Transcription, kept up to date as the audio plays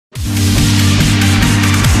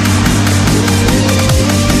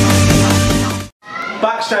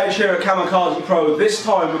backstage here at Kamikaze Pro, this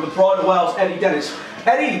time with the Pride of Wales, Eddie Dennis.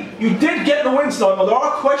 Eddie, you did get the win tonight, but there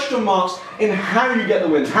are question marks in how you get the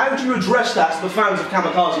win. How do you address that to the fans of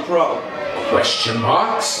Kamikaze Pro? Question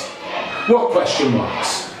marks? What question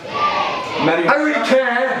marks? I don't really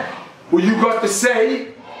care what you got to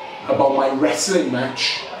say about my wrestling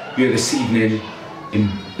match here this evening in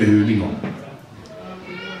Birmingham.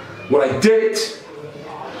 What I did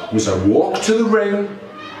was I walked to the ring,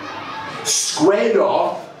 squared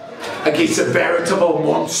off against a veritable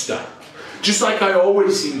monster. Just like I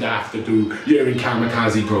always seem to have to do here in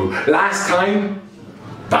Kamikaze Pro. Last time,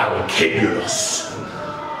 Valkyrios,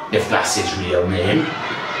 if that's his real name.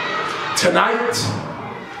 Tonight,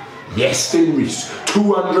 Iestyn Rees,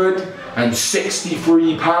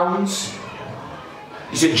 263 pounds.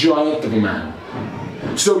 He's a giant of a man.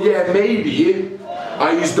 So yeah, maybe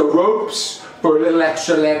I used the ropes for a little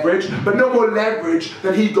extra leverage, but no more leverage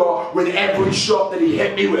than he got with every shot that he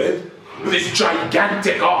hit me with his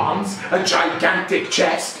gigantic arms, and gigantic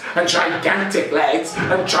chest, and gigantic legs,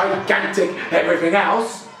 and gigantic everything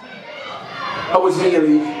else. I was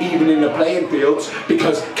nearly even in the playing fields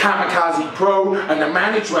because Kamikaze Pro and the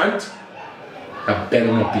management, that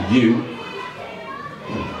better not be you,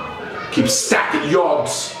 keep stacking the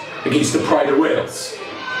odds against the Pride of Wales.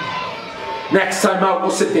 Next time out,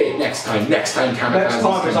 what's the date next time? Next time Kamikaze. Next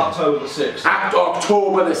time is October the 6th.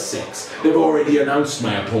 October the 6th. They've already announced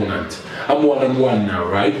my opponent. I'm 1-1 now,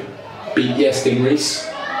 right? Beat Iestyn Rees.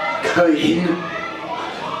 Clean.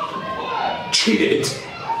 Cheated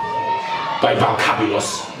by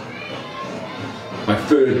Valkyrios. My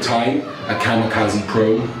third time at Kamikaze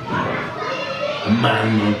Pro. A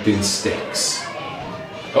man mountain Stixx.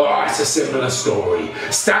 Oh, it's a similar story.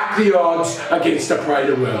 Stack the odds against the Pride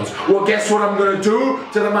of Wales. Well, guess what I'm going to do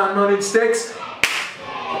to the man running Stixx?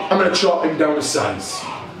 I'm going to chop him down to size.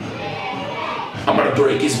 I'm going to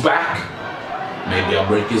break his back. Maybe I'll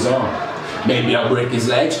break his arm. Maybe I'll break his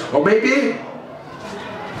legs. Or maybe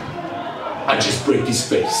I'll just break his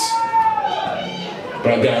face. But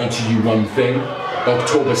I guarantee you one thing.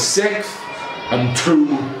 October 6th, I'm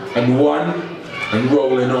 2-1 and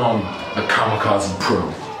rolling on at Kamikaze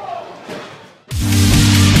Pro.